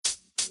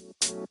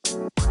Hello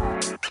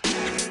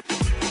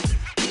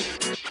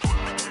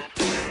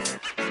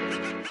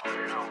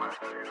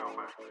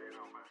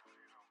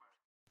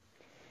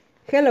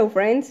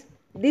friends,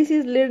 this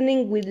is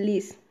Learning with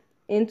Liz,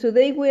 and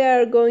today we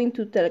are going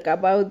to talk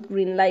about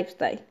green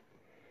lifestyle.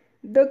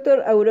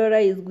 Dr. Aurora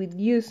is with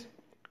you.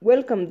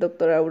 Welcome,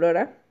 Dr.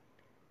 Aurora.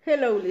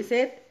 Hello,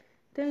 Lisette.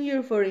 Thank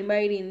you for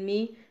inviting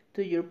me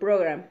to your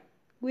program.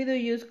 We do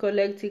use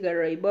collect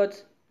cigarette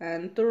butts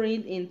and turn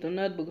it into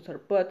notebooks or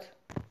pots.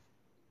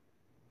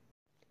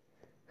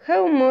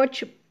 How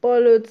much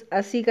pollutes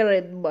a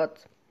cigarette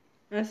butt?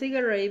 A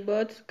cigarette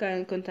butt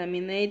can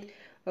contaminate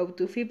up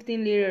to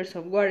 15 liters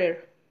of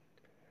water.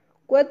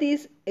 What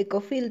is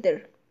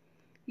ecofilter?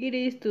 It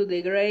is to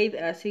degrade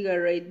a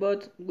cigarette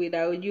butt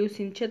without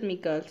using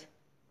chemicals.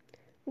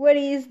 What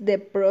is the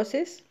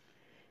process?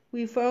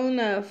 We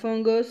found a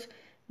fungus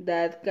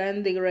that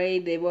can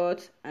degrade the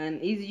butts and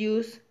is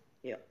used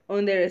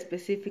under a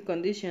specific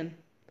condition.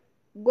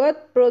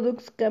 What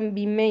products can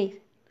be made?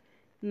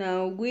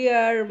 Now we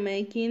are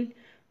making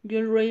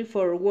jewelry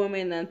for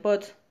women and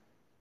pots.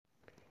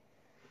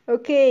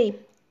 Okay,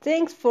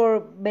 thanks for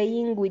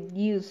being with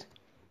us.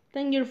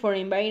 Thank you for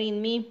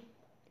inviting me.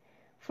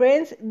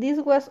 Friends, this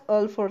was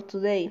all for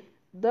today.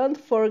 Don't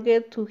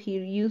forget to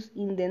hear us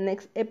in the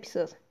next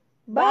episode.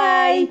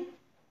 Bye!